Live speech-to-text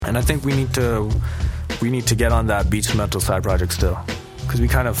and I think we need to get on that Beats Mental side project still, because we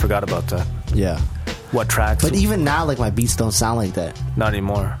kind of forgot about that. Yeah. What tracks? But even now, like, my beats don't sound like that. Not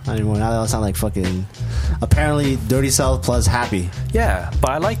anymore. Now they all sound like fucking, apparently, Dirty South plus Happy. Yeah,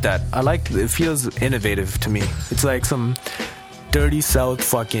 but I like that. It feels innovative to me. It's like some Dirty South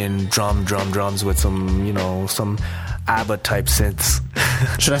fucking drums with some, some ABBA type synths.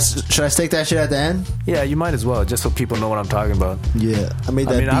 Should I stick that shit at the end? Yeah, you might as well, just so people know what I'm talking about. Yeah, I made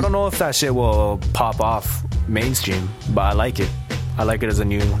that beat. I don't know if that shit will pop off mainstream, but I like it. I like it as a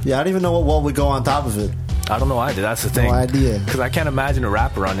new... Yeah, I don't even know what would go on top of it. I don't know either. That's the thing. No idea. Because I can't imagine a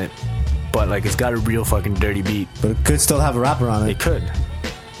rapper on it, but like it's got a real fucking dirty beat. But it could still have a rapper on it. It could,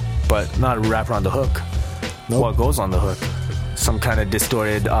 but not a rapper on the hook. Nope. What goes on the hook? Some kind of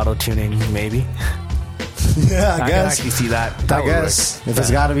distorted auto-tuning, maybe. Yeah, I guess. I can actually see that. I guess. If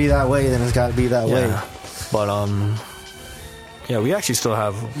it's got to be that way, then it's got to be that way. But, yeah, we actually still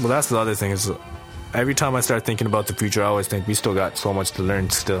have... Well, that's the other thing is... Every time I start thinking about the future, I always think we still got so much to learn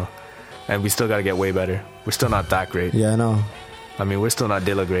still. And we still got to get way better. We're still not that great. Yeah, I know. I mean, we're still not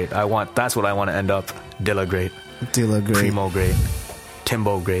Dilla great. That's what I want to end up. Dilla great. Dilla great. Primo great.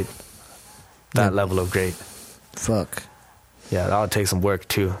 Timbo great. That level of great. Fuck. Yeah, that'll take some work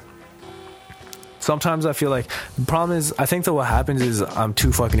too. Sometimes I feel like the problem is, I think that what happens is I'm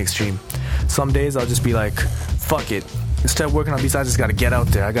too fucking extreme. Some days I'll just be like, fuck it. Instead of working on beats, I just gotta get out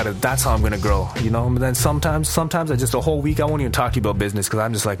there. That's how I'm gonna grow, But then sometimes I just a whole week I won't even talk to you about business because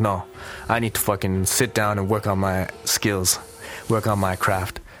I'm just like, no, I need to fucking sit down and work on my skills, work on my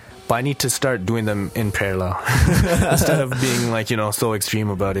craft. But I need to start doing them in parallel instead of being like, so extreme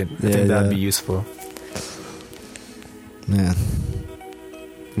about it. I think that'd be useful. Man,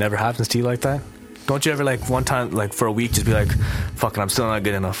 never happens to you like that? Don't you ever like one time, like for a week, just be like, fuck it, I'm still not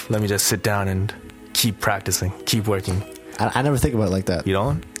good enough. Let me just sit down and keep practicing, keep working. I never think about it like that. You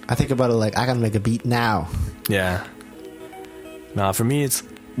don't? I think about it like, I gotta make a beat now. Yeah. Nah, for me,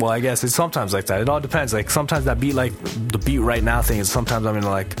 I guess it's sometimes like that. It all depends. Like, sometimes that beat, like, the beat right now thing is sometimes I'm in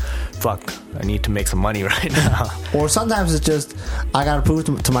like, fuck, I need to make some money right now. Or sometimes it's just, I gotta prove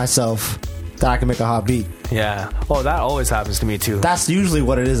to myself that I can make a hot beat. Yeah. Oh, that always happens to me too. That's usually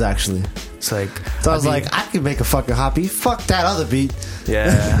what it is, actually. It's like... So I was like, I can make a fucking hot beat. Fuck that other beat.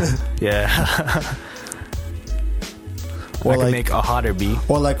 Yeah. Yeah. Or I can make a hotter beat.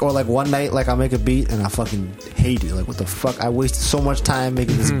 Or like one night, like, I'll make a beat and I fucking hate it. Like, what the fuck? I wasted so much time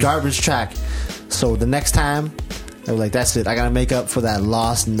making this garbage track. So the next time, I was like, that's it. I gotta make up for that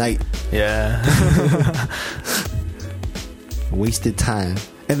lost night. Yeah. Wasted time.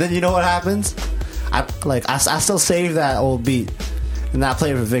 And then you know what happens? I still save that old beat. And I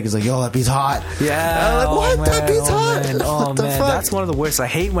play it for Vic. He's like, yo, that beat's hot. Yeah. And I'm like, what? That beat's hot. Man. What the fuck? That's one of the worst. I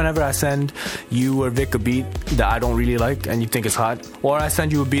hate whenever I send you or Vic a beat that I don't really like and you think it's hot. Or I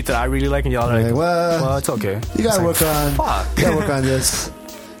send you a beat that I really like and y'all are like, well, it's okay. You gotta work on. Fuck. You gotta work on this.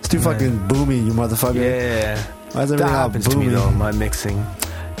 It's too fucking boomy, you motherfucker. Yeah. Why is everything that happens boomy? to me though, my mixing.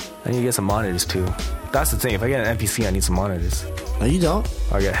 I need to get some monitors too. That's the thing. If I get an MPC, I need some monitors. No, you don't.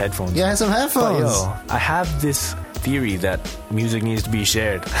 Or I get headphones. Yeah, some headphones. But I have this theory that music needs to be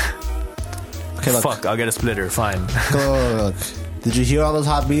shared. Okay, look. Fuck, I'll get a splitter. Fine. Look. Did you hear all those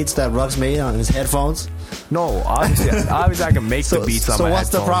hot beats that Ruggs made on his headphones? No, obviously I can make the beats on my headphones.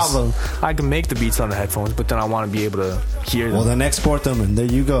 So what's the problem? I can make the beats on the headphones, but then I want to be able to hear them. Well, then export them, and there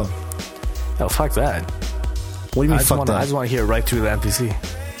you go. Oh, fuck that. What do you mean, fuck that? I just want to hear it right through the MPC.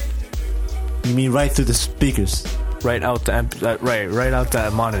 You mean right through the speakers? Right out the right out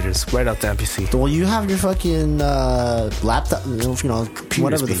the monitors, right out the MPC. Well, you have your fucking laptop, computer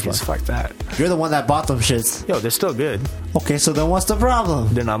whatever speakers. the fuck. Fuck that. You're the one that bought them shits. Yo, they're still good. Okay, so then what's the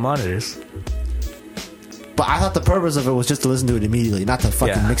problem? They're not monitors. But I thought the purpose of it was just to listen to it immediately, not to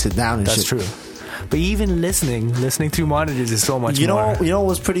fucking mix it down and that's shit. That's true. But even listening through monitors is so much more. You know what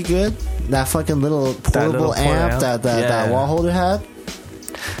was pretty good? That fucking little portable amp that wall holder had.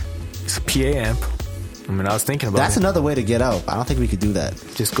 It's a PA amp. I mean, I was thinking about That's another way to get out. I don't think we could do that.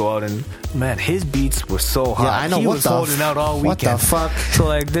 Just go out and... Man, his beats were so hot. Yeah, I know. He was holding out all weekend. What the fuck? So,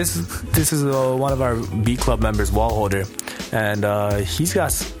 like, this is one of our beat club members, Wallholder. And he's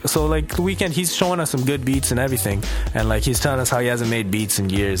got... So, like, the weekend, he's showing us some good beats and everything. And, like, he's telling us how he hasn't made beats in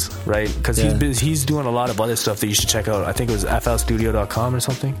years, right? Because he's doing a lot of other stuff that you should check out. I think it was flstudio.com or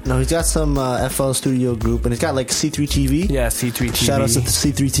something. No, he's got some FL Studio group. And he's got, like, C3 TV. Yeah, C3 TV. Shout out to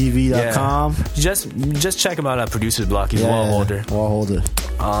c3tv.com. Yeah. Just check him out at Producer's Block. He's Wallholder.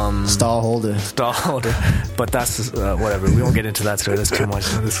 Wallholder. Stall holder. But that's whatever. We won't get into that story. That's too much.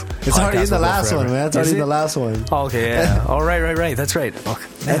 It's already in the last one, man. It's already in the last one. Oh, okay, yeah. Oh, right. That's right.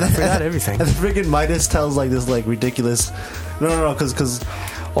 Okay. Man, I forgot everything. And the freaking Midas tells like this like ridiculous. No, because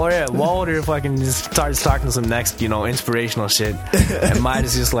Oh yeah, Walter fucking just starts talking some next, inspirational shit, and mine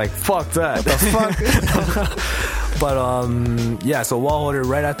is just like, fuck that. The fuck? But yeah, so Walter,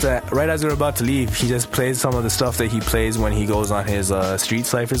 right as we're about to leave, he just plays some of the stuff that he plays when he goes on his street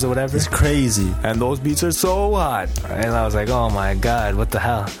ciphers or whatever. It's crazy. And those beats are so hot. And I was like, oh my god, what the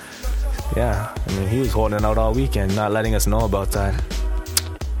hell? Yeah, I mean, he was holding out all weekend, not letting us know about that.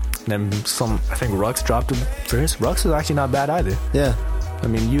 And then I think Rux dropped him first. Rux was actually not bad either. Yeah. I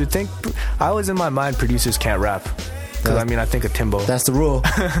mean, you would think, I was in my mind, producers can't rap. Because, I mean, I think of Timbo. That's the rule.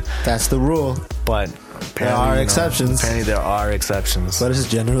 That's the rule. But there are exceptions. Apparently there are exceptions. But it's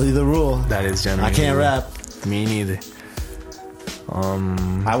generally the rule. That is generally I can't rap. Me neither.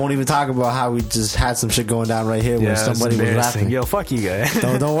 I won't even talk about how we just had some shit going down right here when somebody was rapping. Yo, fuck you guys.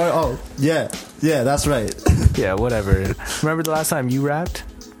 Don't worry. Oh, yeah, that's right. Yeah, whatever. Remember the last time you rapped?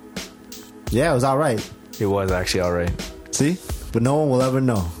 Yeah, it was alright. It was actually alright. See? But no one will ever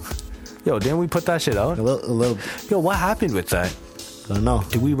know. Yo, didn't we put that shit out? A little. Yo, what happened with that? I don't know.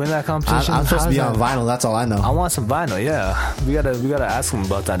 Did we win that competition? I'm supposed to be on vinyl. That's all I know. I want some vinyl. Yeah, we gotta ask them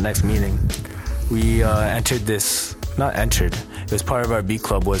about that next meeting. We entered this. Not entered. It was part of our beat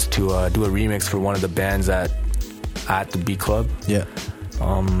club was to do a remix for one of the bands at the beat club. Yeah.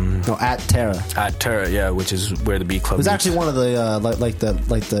 No, at Terra. At Terra, yeah, which is where the beat club. It was meets. actually one of the like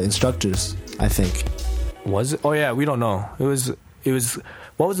the instructors, I think. Was it? Oh yeah, we don't know. It was.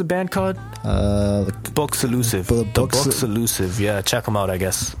 What was the band called? Books Elusive. The Books Elusive. Yeah, check them out. I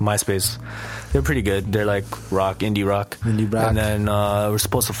guess MySpace. They're pretty good. They're like indie rock. And then we're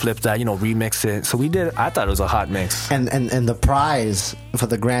supposed to flip that, remix it. So we did. I thought it was a hot mix. And the prize for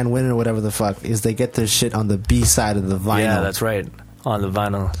the grand winner, whatever the fuck, is they get their shit on the B side of the vinyl. Yeah, that's right, on the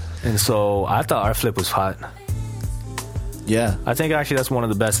vinyl. And so I thought our flip was hot. Yeah, I think actually that's one of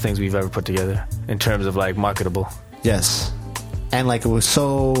the best things we've ever put together in terms of like marketable. Yes. And like it was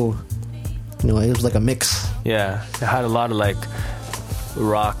so, it was like a mix. Yeah, it had a lot of like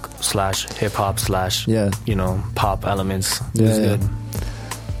rock / hip hop / pop elements. It was good.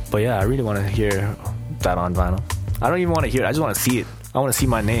 But yeah, I really want to hear that on vinyl. I don't even want to hear it. I just want to see it. I want to see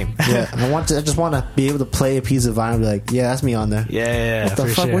my name. Yeah, I just want to be able to play a piece of vinyl and be like, yeah, that's me on there. Yeah. What the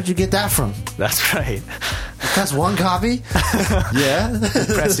fuck? Sure. Where'd you get that from? That's right. That's one copy? Yeah.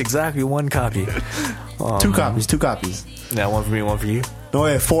 Pressed exactly one copy. Two copies. Yeah, one for me, one for you. No,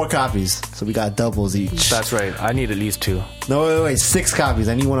 wait, 4 copies. So we got doubles each. That's right. I need at least 2. No, wait, 6 copies.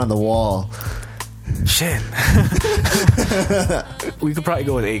 I need one on the wall. Shit. We could probably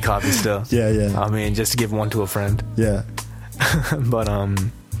go with 8 copies still. Yeah. I mean, just to give one to a friend. Yeah. But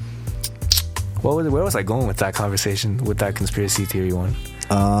where was I going with that conversation, with that conspiracy theory one?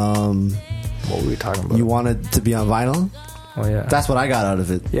 What were we talking about? You wanted to be on vinyl? Oh yeah. That's what I got out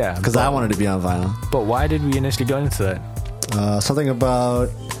of it. Yeah. Because I wanted to be on vinyl. But why did we initially go into that? Something about...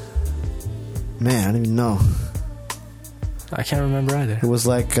 Man, I don't even know. I can't remember either. It was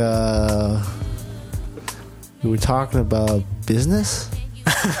like... we were talking about business?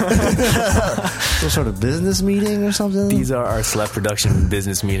 Some sort of business meeting or something? These are our Slap Production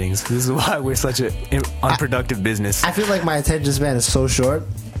business meetings. This is why we're such an unproductive business. I feel like my attention span is so short.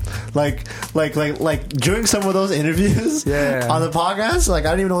 Like during some of those interviews on the podcast, like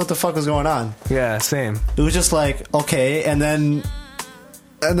I didn't even know what the fuck was going on. Yeah, same. It was just like, okay, and then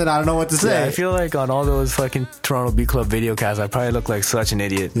I don't know what to say. Yeah, I feel like on all those fucking Toronto Beat Club video casts, I probably look like such an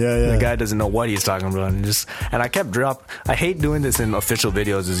idiot. Yeah. The guy doesn't know what he's talking about, and I kept I hate doing this in official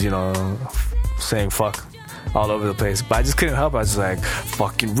videos, saying fuck all over the place, but I just couldn't help it. I was like,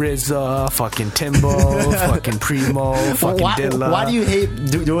 fucking RZA, fucking Timbo, fucking Primo, fucking Dilla. Why do you hate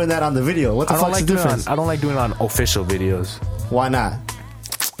doing that on the video? What the fuck's the difference? I don't like doing it on official videos. Why not?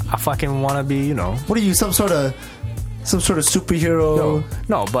 I fucking want to be, What are you, some sort of superhero?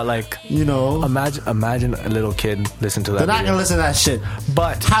 No, but like, imagine a little kid listen to that. They're not gonna listen to that shit.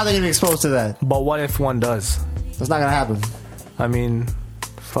 But how are they gonna be exposed to that? But what if one does? That's not gonna happen. I mean,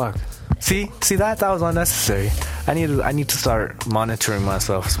 fuck. See that was unnecessary. I need to start monitoring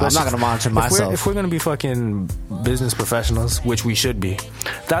myself. I'm not gonna monitor myself. If we're gonna be fucking business professionals, which we should be,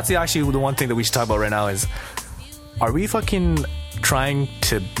 that's actually the one thing that we should talk about right now is, are we fucking trying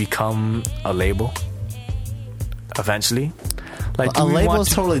to become a label eventually? Like, a label is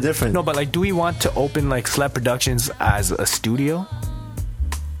totally different. No, but like, do we want to open like Slap Productions as a studio?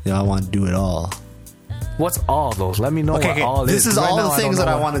 Yeah, I want to do it all. What's all those? Let me know what all is. This is all the things that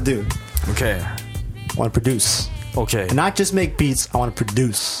I want to do. Okay. I want to produce. Okay. And not just make beats, I want to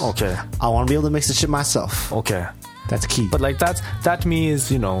produce. Okay. I want to be able to mix the shit myself. Okay. That's key. But like that to me is,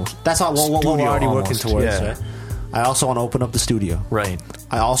 that's what we're already working towards, right? I also want to open up the studio. Right.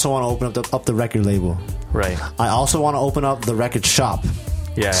 I also want to open up the record label. Right. I also want to open up the record shop.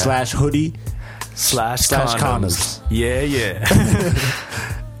 Yeah. Slash hoodie. Slash condoms. Yeah.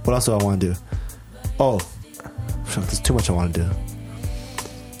 What else do I want to do? Oh, there's too much I want to do.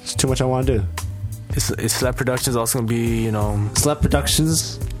 There's too much I want to do. Is Slap Productions also gonna be, you know? Slap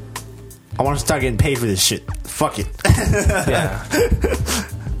Productions. I want to start getting paid for this shit. Fuck it. Yeah.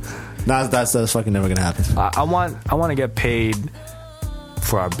 Nah, that's fucking never gonna happen. I want to get paid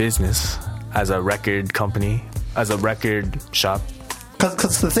for our business as a record company, as a record shop.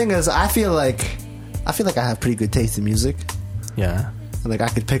 Cause the thing is, I feel like I have pretty good taste in music. Yeah. And like I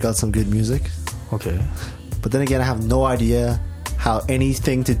could pick out some good music. Okay. But then again, I have no idea how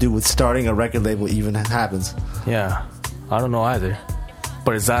anything to do with starting a record label even happens. Yeah. I don't know either.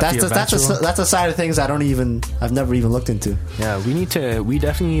 But is that that's a side of things I've never even looked into. Yeah, we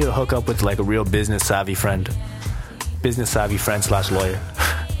definitely need to hook up with like a real business savvy friend / lawyer.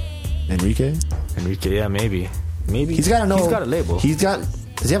 Enrique, yeah, maybe he's got to know. He's got a label.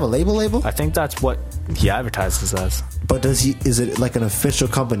 Does he have a label? I think that's what he advertises as. But is it like an official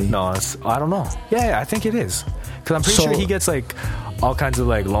company? No, I don't know. Yeah, I think it is. Because I'm pretty sure he gets like all kinds of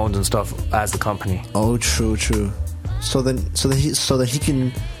like loans and stuff as the company. Oh, true. So he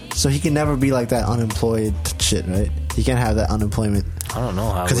can never be like that unemployed shit, right? He can't have that unemployment. I don't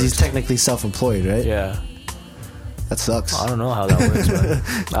know how. Because he's technically self-employed, right? Yeah. That sucks. I don't know how that works, man.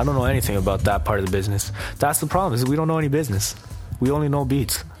 I don't know anything about that part of the business. That's the problem, is we don't know any business. We only know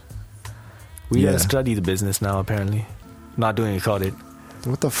beats. We gotta study the business now, apparently. Not doing it, called it.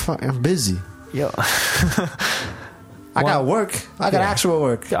 What the fuck? I'm busy. Yo. I got work. I got actual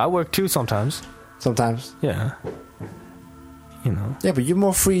work. Yeah, I work too sometimes. Sometimes. Yeah. You know. Yeah, but you're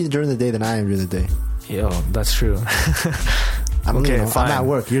more free during the day than I am during the day. Yo, that's true. Okay, fine. I'm at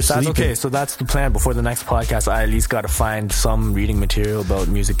work. You're sleeping. That's okay. So that's the plan. Before the next podcast, I at least got to find some reading material about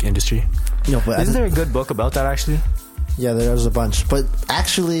music industry. No, but isn't there a good book about that actually? Yeah, there's a bunch. But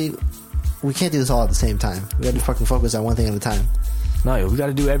actually, we can't do this all at the same time. We got to fucking focus on one thing at a time. No, yo, we got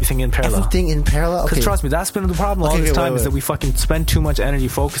to do everything in parallel. Everything in parallel? Because trust me, that's been the problem all this time, is that we fucking spend too much energy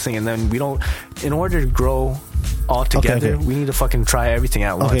focusing, and then we don't. In order to grow all together, we need to fucking try everything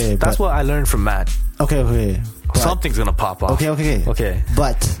at once. That's what I learned from Matt. Okay. Something's gonna pop off. Okay.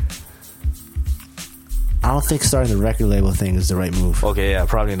 But I don't think starting the record label thing is the right move. Okay, yeah,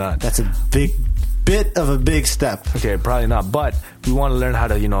 probably not. That's a bit of a big step. Okay, probably not. But we want to learn how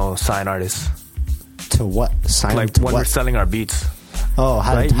to, sign artists. To what? Sign like to when what? we're selling our beats. Oh,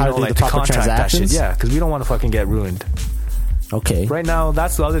 how to do the proper transactions? Yeah, because we don't want to fucking get ruined. Okay. Right now,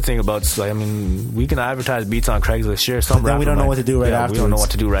 that's the other thing about. We can advertise beats on Craigslist. Sure, but then we don't know what to do right after. We don't know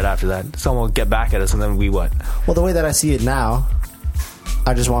what to do right after that. Someone will get back at us, and then we what? Well, the way that I see it now,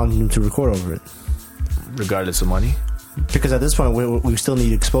 I just want them to record over it, regardless of money. Because at this point, we still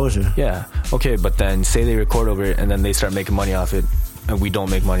need exposure. Yeah. Okay, but then say they record over it, and then they start making money off it, and we don't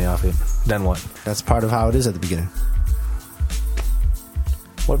make money off it. Then what? That's part of how it is at the beginning.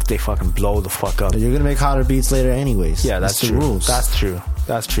 What if they fucking blow the fuck up? You're gonna make hotter beats later anyways. Yeah, that's true. Rules. That's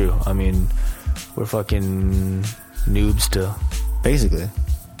true. I mean, we're fucking noobs still. Basically.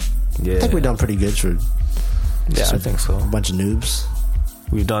 Yeah. I think we've done pretty good for... Yeah, I think so. A bunch of noobs.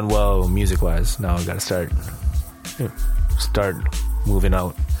 We've done well music-wise. Now we gotta start moving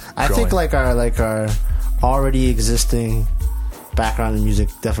out. I think like our already existing background in music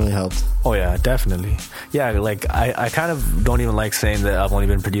definitely helped. Oh yeah, definitely. Yeah, like I kind of don't even like saying that I've only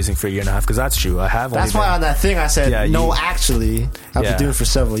been producing for a year and a half, because that's true. I have. That's why on that thing I said actually I've been doing it for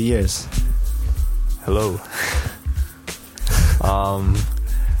several years. Hello.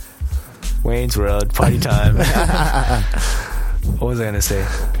 Wayne's World party time. What was I gonna say?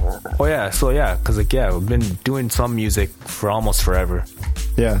 Oh yeah, because we've been doing some music for almost forever.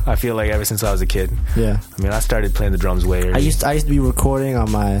 Yeah, I feel like ever since I was a kid. Yeah, I mean, I started playing the drums way early. I used to be recording on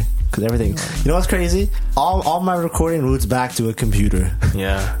my, because everything. You know what's crazy? All my recording roots back to a computer.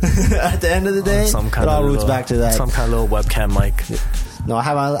 Yeah. At the end of the day, it all roots back to that. Some kind of little webcam mic. No, I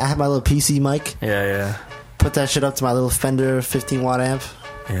have my little PC mic. Yeah. Put that shit up to my little Fender 15-watt amp.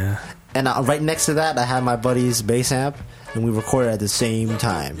 Yeah. And right next to that, I had my buddy's bass amp, and we recorded at the same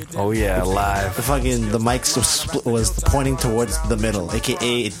time. Oh yeah, live. The mic was pointing towards the middle,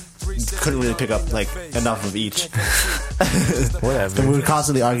 aka it couldn't really pick up like enough of each. Whatever. And we would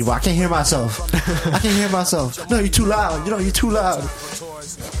constantly argue, I can't hear myself. I can't hear myself. No, you're too loud. You're too loud.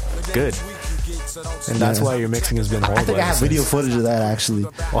 Good. And that's why your mixing has been horrible. I think I have video footage of that actually.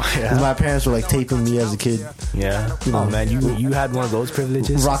 Oh yeah. My parents were like taping me as a kid. Yeah. Oh man, you had one of those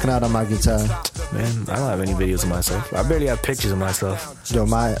privileges. Rocking out on my guitar. Man, I don't have any videos of myself. I barely have pictures of myself. Yo,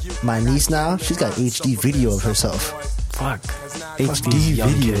 my niece now, she's got HD video of herself. Fuck. HD young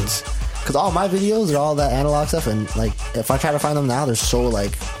video. Kids. because all my videos are all that analog stuff, and like if I try to find them now, they're so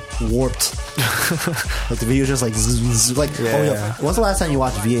like warped. Like the video's just like zzz, like oh yeah. When's the last time you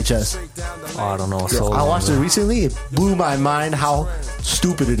watched VHS? Oh, I don't know. So I watched it recently. It blew my mind how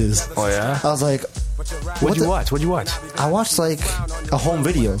stupid it is. Oh yeah. I was like, What'd you watch? I watched like a home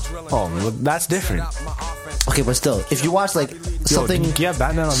video. Oh, well, that's different. Okay, but still, if you watch like something, do you have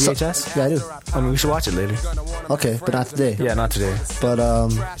Batman on VHS? Yeah, I do. I mean, we should watch it later. Okay, but not today. Yeah, not today. But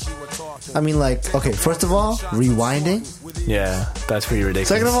I mean, like, okay, first of all, rewinding. Yeah, that's pretty ridiculous.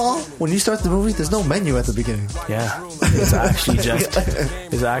 Second of all, when you start the movie, there's no menu at the beginning. Yeah, it's actually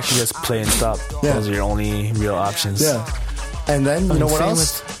just play and stop. Yeah. Those are your only real options. Yeah, and then you know what same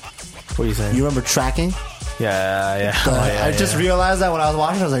else? What are you saying? You remember tracking? Yeah. I just realized that when I was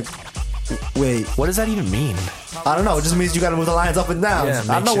watching, I was like, wait, what does that even mean? I don't know. It just means you got to move the lines up and down. Yeah,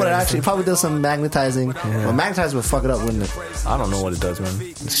 I don't know what it everything- actually. It probably does some magnetizing. Yeah. Well, magnetizing would fuck it up, wouldn't it? I don't know what it does, man.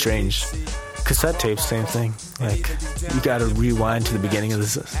 It's strange. Cassette tapes, same thing. Like, you gotta rewind to the beginning of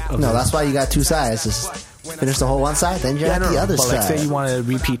this. No, that's why you got two sides. Just finish the whole one side, then you're at the other but side. like, say you want to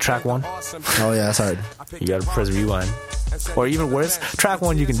repeat track 1, Oh yeah, that's hard. you gotta press rewind. Or even worse, track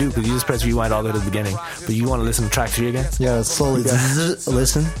 1 you can do because you just press rewind all the way to the beginning. But you want to listen to track 3 again? Yeah, slowly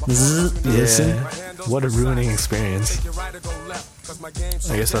listen. Yeah. What a ruining experience.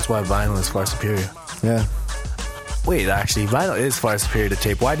 I guess that's why vinyl is far superior. Yeah, Wait, actually, vinyl is far superior to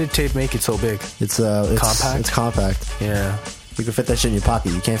tape. Why did tape make it so big? it's Compact? It's compact. Yeah. You can fit that shit in your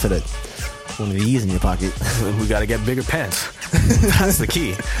pocket. You can't fit it one of these in your pocket. We gotta get bigger pants. That's the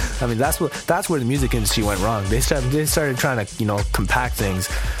key. I mean, that's where the music industry went wrong. They started trying to, compact things,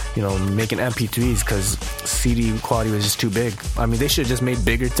 making MP3s because CD quality was just too big. I mean, they should have just made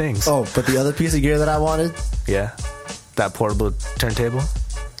bigger things. Oh, but the other piece of gear that I wanted. Yeah. That portable turntable.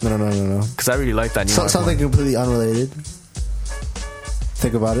 No. Because I really like that new Something completely unrelated.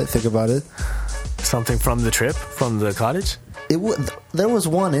 Think about it. Something from the trip, from the cottage. There was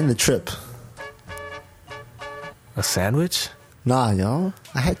one in the trip. A sandwich. Nah, yo.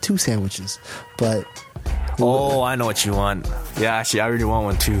 I had 2 sandwiches, but Oh, I know what you want. Yeah, actually, I really want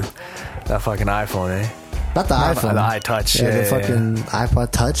one too. That fucking iPhone, eh? not the iPhone. The iTouch. Yeah, the Yeah. fucking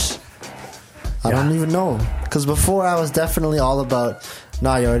iPod Touch. I don't even know. Because before I was definitely all about,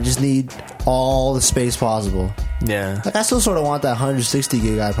 nah, yo, I just need all the space possible. Yeah. Like, I still sort of want that 160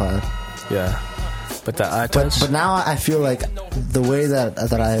 gig iPod. Yeah. But the iTouch. But now I feel like the way that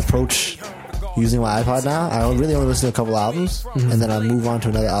I approach using my iPod now, I really only listen to a couple albums, and then I move on to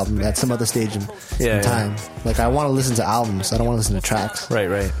another album at some other stage in time. Like, I want to listen to albums. I don't want to listen to tracks.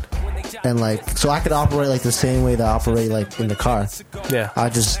 Right. And like, so I could operate like the same way that I operate like in the car. Yeah. I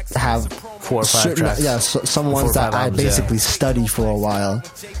just have 4 or 5 tracks. Yeah, some ones 4 or 5 that I albums, basically study for a while.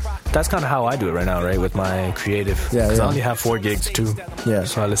 That's kind of how I do it right now, right? With my creative. Yeah, Because yeah. I only have 4 gigs too. Yeah.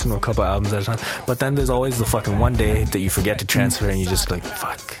 So I listen to a couple albums at a time. But then there's always the fucking one day that you forget to transfer and you just like,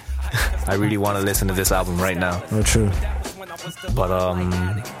 fuck. I really want to listen to this album right now. Oh, true. But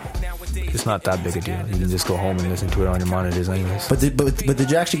it's not that big a deal. You can just go home and listen to it on your monitors anyways. But did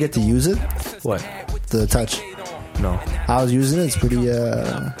you actually get to use it? What? The Touch. No. I was using it. It's pretty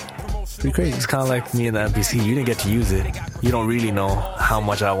crazy. It's kind of like me and the MPC. You didn't get to use it. You don't really know how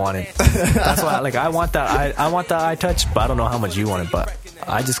much I want it. That's why, I want that. I want that iTouch, but I don't know how much you want it. But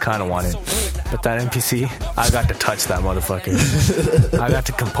I just kind of want it. But that MPC, I got to touch that motherfucker. I got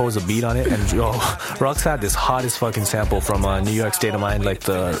to compose a beat on it, and Rux had this hottest fucking sample from New York State of Mind, like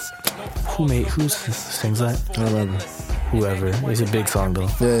who sings that? I don't remember. Whoever. It's a big song though.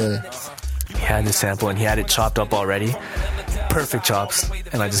 Yeah. He had this sample and he had it chopped up already. Perfect chops.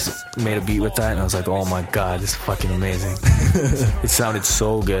 And I just made a beat with that and I was like, oh my god, this is fucking amazing. It sounded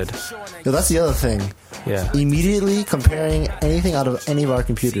so good. Yo, that's the other thing. Yeah. Immediately comparing anything out of any of our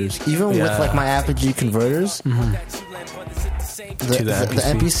computers, even with like my Apogee converters, the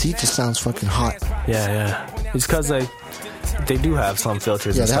MPC just sounds fucking hot. Yeah. It's because they do have some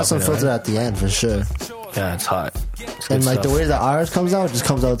filters. Yeah, and they have some stuff in filter it, right? at the end for sure. Yeah, it's hot. It's good And like stuff. the way that ours comes out, it just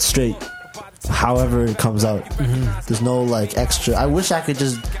comes out straight. However it comes out. There's no like extra. I wish I could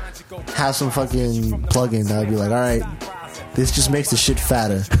just have some fucking plugin that would be like, alright, this just makes the shit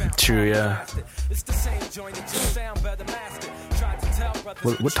fatter. True, yeah.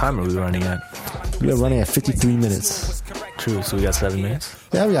 What time are we running at? We are running at 53 minutes. True, so we got 7 minutes?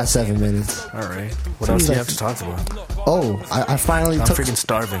 Yeah, we got 7 minutes. Alright. What else do you have to talk about? Oh, I finally I'm took... freaking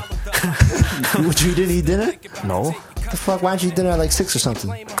starving. You didn't eat dinner? No. The fuck, why don't you eat dinner at like 6 or something?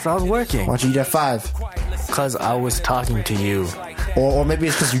 Because I was working. Why don't you eat at 5? Because I was talking to you. Or maybe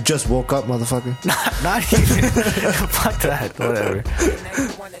it's because you just woke up, motherfucker. Not even. Fuck that. Whatever.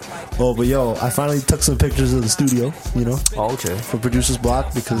 Oh, but yo, I finally took some pictures of the studio, Oh, okay. for Producer's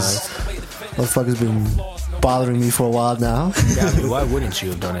Block because Motherfucker's been bothering me for a while now. Yeah, I mean, why wouldn't you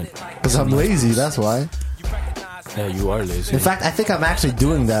have done it? Because I'm lazy, that's why. Yeah, you are lazy. In fact, I think I'm actually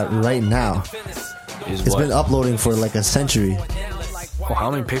doing that right now. It's been uploading for like a century. Oh,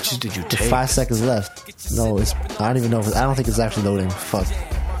 how many pictures did you take? 5 seconds left. No, I don't even know. I don't think it's actually loading. Fuck.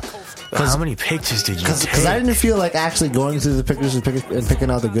 How many pictures did you take? Because I didn't feel like actually going through the pictures and picking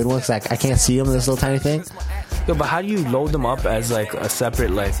out the good ones. Like, I can't see them in this little tiny thing. Yeah, but how do you load them up as like a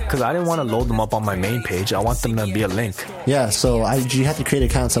separate, like, because I didn't want to load them up on my main page. I want them to be a link. Yeah, so you have to create an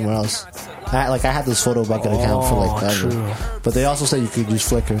account somewhere else. I had this photo bucket account for like that. True. But they also said you could use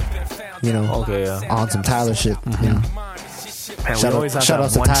Flickr, you know, okay, yeah. on some Tyler shit. Mm-hmm. You know. Man, shout out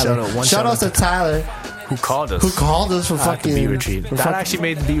to Tyler. Shout out to Tyler. Who called us? Who called us for fucking beat retreat? That actually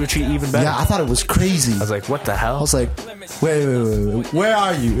made the beat retreat even better. Yeah, I thought it was crazy. I was like, what the hell? I was like, wait, where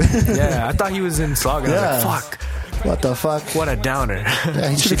are you? Yeah, I thought he was in Saga. Yeah. I was like, fuck. What the fuck? What a downer. Yeah,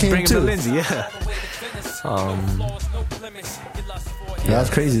 he should have came bring too. him to Lindsay, yeah. That's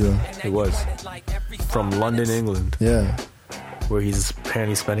crazy though. It was. From London, England. Yeah. Where he's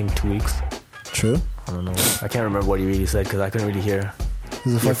apparently spending 2 weeks. True. I don't know. I can't remember what he really said because I couldn't really hear.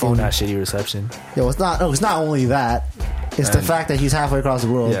 Your phone has shitty reception. Yo, it's not only that. It's the fact that he's halfway across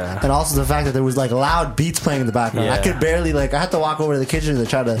the world. Yeah. And also the fact that there was like loud beats playing in the background. Yeah. I could barely I had to walk over to the kitchen to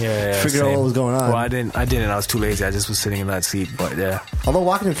try to figure out what was going on. Well, I didn't. I was too lazy. I just was sitting in that seat. But yeah. Although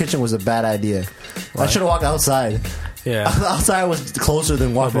walking to the kitchen was a bad idea. What? I should have walked outside. Yeah. Outside was closer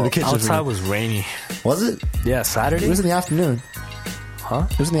than walking to the kitchen. Outside was rainy. Was it? Yeah, Saturday? It was in the afternoon. Huh?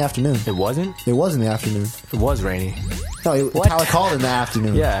 It was in the afternoon. It wasn't? It was in the afternoon. It was rainy. No, Tyler called in the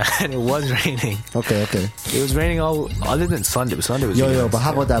afternoon. Yeah, and it was raining. Okay. It was raining all other than Sunday. Sunday was Yo, but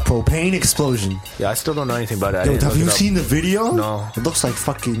how about that propane explosion? Yeah, I still don't know anything about it. Yo, have you seen the video? No. It looks like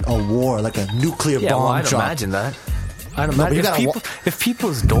fucking a war, like a nuclear bomb I'd drop. imagine that. I'd imagine if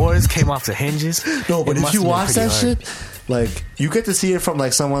people's doors came off the hinges. No, but if you watch that shit, like you get to see it from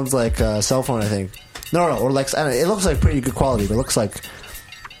like someone's like cell phone, I think. No, or like I don't know, it looks like pretty good quality, but it looks like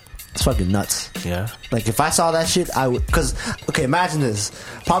it's fucking nuts. Yeah. Like if I saw that shit, I would. Because okay, imagine this.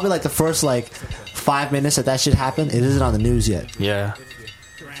 Probably like the first like 5 minutes that shit happened, it isn't on the news yet. Yeah.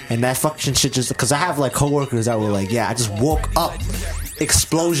 And that fucking shit just because I have like coworkers that were like, yeah, I just woke up,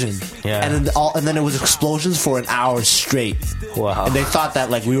 explosion, yeah, and then it was explosions for an hour straight. Wow. And they thought that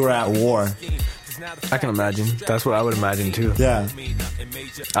like we were at war. I can imagine. That's what I would imagine too. Yeah.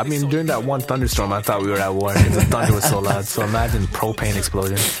 I mean, during that one thunderstorm, I thought we were at war because the thunder was so loud. So imagine propane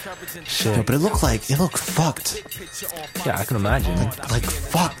explosion. Shit. Yeah, but it looked fucked. Yeah, I can imagine. Like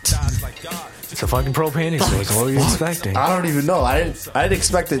fucked. It's a fucking propane explosion. What were you expecting? I don't even know. I didn't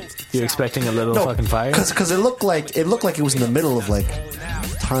expect it. You're expecting a little fucking fire? Because it looked like it was in the middle of like a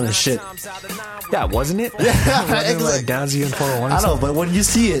ton of shit. Yeah, wasn't it? Yeah, wasn't it like Downsview and 401? I know, but when you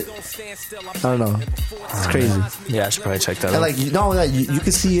see it, I don't know. It's crazy. Yeah, I should probably check that out. And like you know that you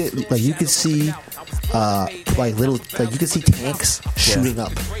could see it. Like you could see, like little, like you could see tanks shooting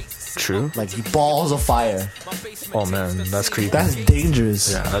up. True. Like balls of fire. Oh man, that's creepy. That's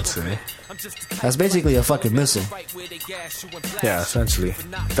dangerous. Yeah, that's it. That's basically a fucking missile. Yeah, essentially.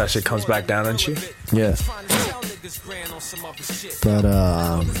 That shit comes back down on you. Yeah. But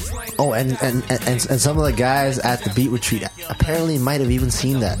and some of the guys at the beat retreat apparently might have even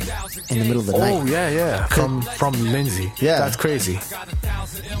seen that in the middle of the night. Oh yeah. From Lindsay. Yeah. That's crazy.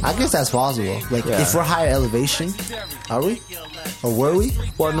 I guess that's possible. Like if we're higher elevation, are we? Or were we?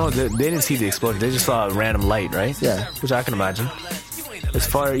 Well, no, they didn't see the explosion. They just saw a random light, right? Yeah. Which I can imagine. As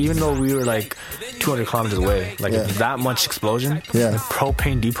far, even though we were like 200 kilometers away, like that much explosion,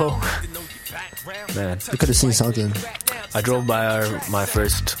 propane depot, man. We could have seen something. I drove by my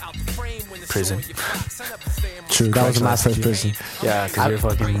first prison. True, that was my first prison. Yeah, because you're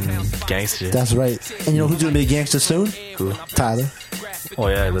fucking gangster. That's right. And you know who's gonna be a gangster soon? Who? Tyler. Oh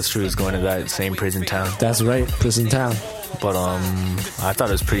yeah, that's true. He's going to that same prison town. That's right, prison town. But I thought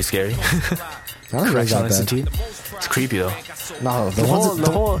it was pretty scary. I don't think that Institute. It's creepy though. No, the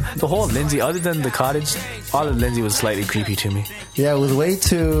whole Lindsay, other than the cottage, all of Lindsay was slightly creepy to me. Yeah, it was way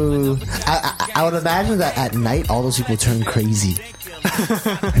too. I would imagine that at night all those people turn crazy. They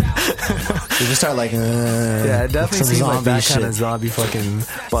just start like, yeah, it definitely seemed like that kind of zombie fucking,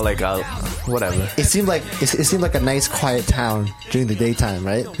 but like, whatever. It seemed like a nice quiet town during the daytime,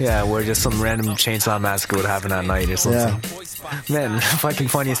 right? Yeah, where just some random chainsaw massacre would happen at night or something. Yeah. Man, the fucking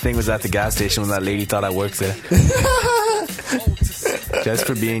funniest thing was at the gas station when that lady thought I worked there. Just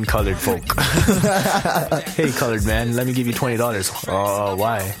for being colored folk. Hey, colored man, let me give you $20. Oh,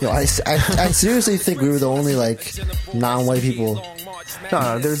 why? Yo, I seriously think we were the only like non-white people.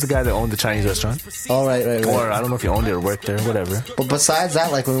 No, there's the guy that owned the Chinese restaurant. Oh, right. Or I don't know if he owned it or worked there, whatever. But besides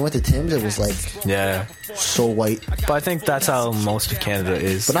that, like when we went to Tim's, it was like yeah, so white. But I think that's how most of Canada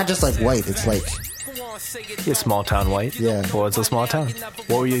is. But not just like white. It's like small town white. Yeah. Well, it's a small town.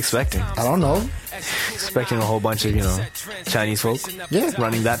 What were you expecting? I don't know. Expecting a whole bunch of Chinese folk. Yeah.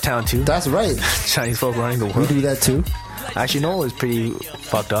 Running that town too. That's right. Chinese folk running the world. We do that too. Actually, you know what was pretty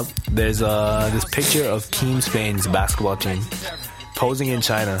fucked up? There's this picture of Team Spain's basketball team posing in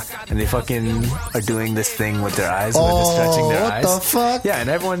China, and they fucking are doing this thing with their eyes, where they're stretching their eyes. What the fuck? Yeah, and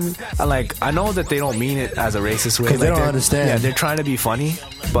everyone, I know that they don't mean it as a racist way. They don't understand. Yeah, they're trying to be funny,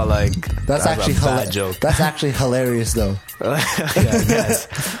 but that's actually a bad joke. That's actually hilarious, though. Yeah, I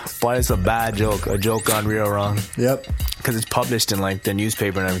guess. But it's a bad joke, a joke gone real wrong. Yep. Because it's published in the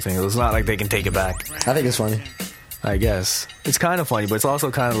newspaper and everything. It's not like they can take it back. I think it's funny. I guess it's kind of funny, but it's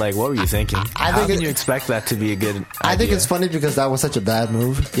also kind of like, what were you thinking? How can you expect that to be a good idea? I think it's funny because that was such a bad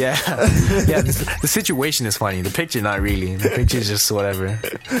move. Yeah, yeah. The situation is funny. The picture, not really. The picture is just whatever.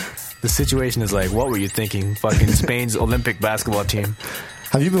 The situation is like, what were you thinking? Fucking Spain's Olympic basketball team.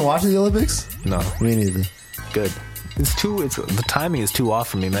 Have you been watching the Olympics? No, me neither. Good. The timing is too off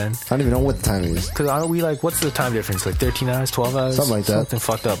for me, man. I don't even know what the timing is. Because aren't we what's the time difference? 13 hours, 12 hours? Something like that. Something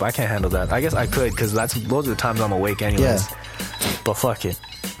fucked up. I can't handle that. I guess I could, because those are the times I'm awake anyways. Yeah. But fuck it.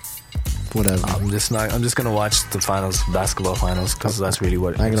 Whatever. I'm just gonna watch the finals, basketball finals, because that's really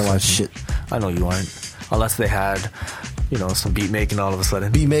what. I ain't gonna watch shit. I know you aren't. Unless they had, some beat making all of a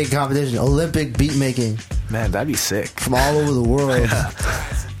sudden. Beat making competition, Olympic beat making. Man, that'd be sick. From all over the world. Yeah.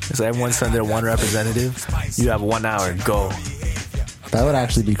 So everyone send their one representative. You have 1 hour. Go. That would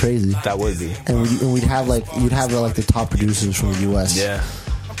actually be crazy. That would be. And we'd have you'd have the top producers from the U.S. Yeah.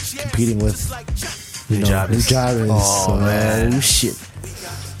 Competing with Nujabes. Oh man. Oh shit.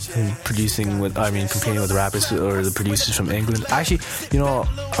 Competing with the rappers or the producers from England. Actually,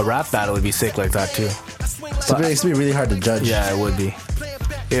 a rap battle would be sick like that too. It's gonna be really hard to judge. Yeah, it would be.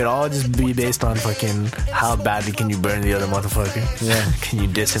 It would all just be based on fucking how badly can you burn the other motherfucker. Yeah. Can you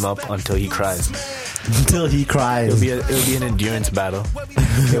diss him up until he cries? Until he cries. It'll be an endurance battle.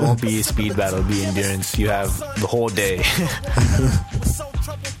 It won't be a speed battle. It'll be endurance. You have the whole day.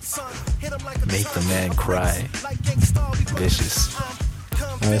 Make the man cry. Vicious.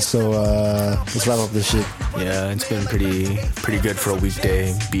 Alright, so let's wrap up this shit. Yeah, it's been pretty good for a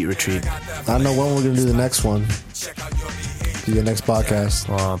weekday beat retreat. I don't know when we're gonna do the next one. Do your next podcast.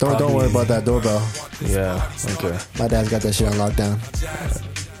 Don't worry about that doorbell. Yeah, okay. My dad's got that shit on lockdown.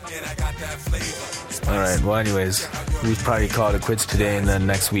 Alright, well anyways, we probably call it quits today and then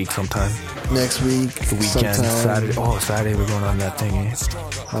next week sometime. Next week, the weekend, sometime. Saturday we're going on that thing, eh?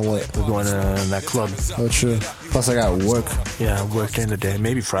 On what? We're going to that club. Oh, true. Plus I got work. Yeah, work during the day.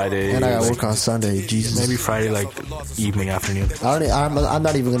 Maybe Friday. And I got work on Sunday. Jesus. Maybe Friday, evening, afternoon. I'm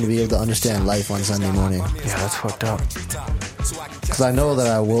not even going to be able to understand life on Sunday morning. Yeah, that's fucked up. Because I know that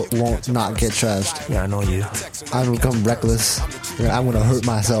I won't not get trashed. Yeah, I know you. I'm going to become reckless. I'm going to hurt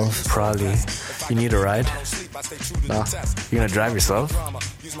myself. Probably. You need a ride? Nah. You're going to drive yourself?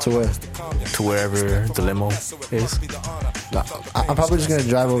 To where? To wherever the limo is? Nah, I'm probably just going to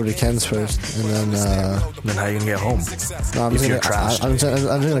drive over to Ken's first. And then... Then how are you going to get home? No, I'm just going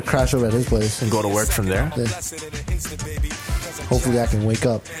to crash over at his place. And go to work from there? Yeah. Hopefully I can wake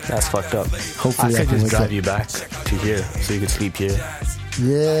up. That's fucked up. Hopefully I could just drive you back to here so you could sleep here.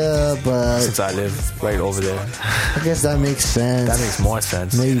 Yeah, but... Since I live right over there. I guess that makes sense. That makes more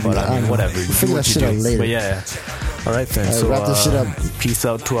sense. Maybe. But whatever. We'll figure that shit out later. But yeah. Alright then. All right, so wrap this shit up. Peace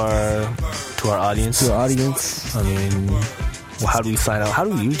out to our audience. To our audience. I mean, how do we sign out? How do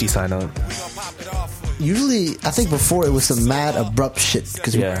we usually sign out? Usually, I think before it was some mad abrupt shit.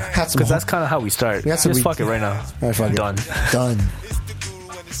 Because that's kind of how we start. Just fuck it right now. Right, fuck Done. It. Done.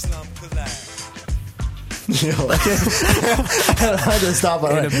 Yo, I can't stop.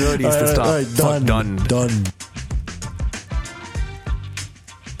 Inabilities to stop. All right, done. Done.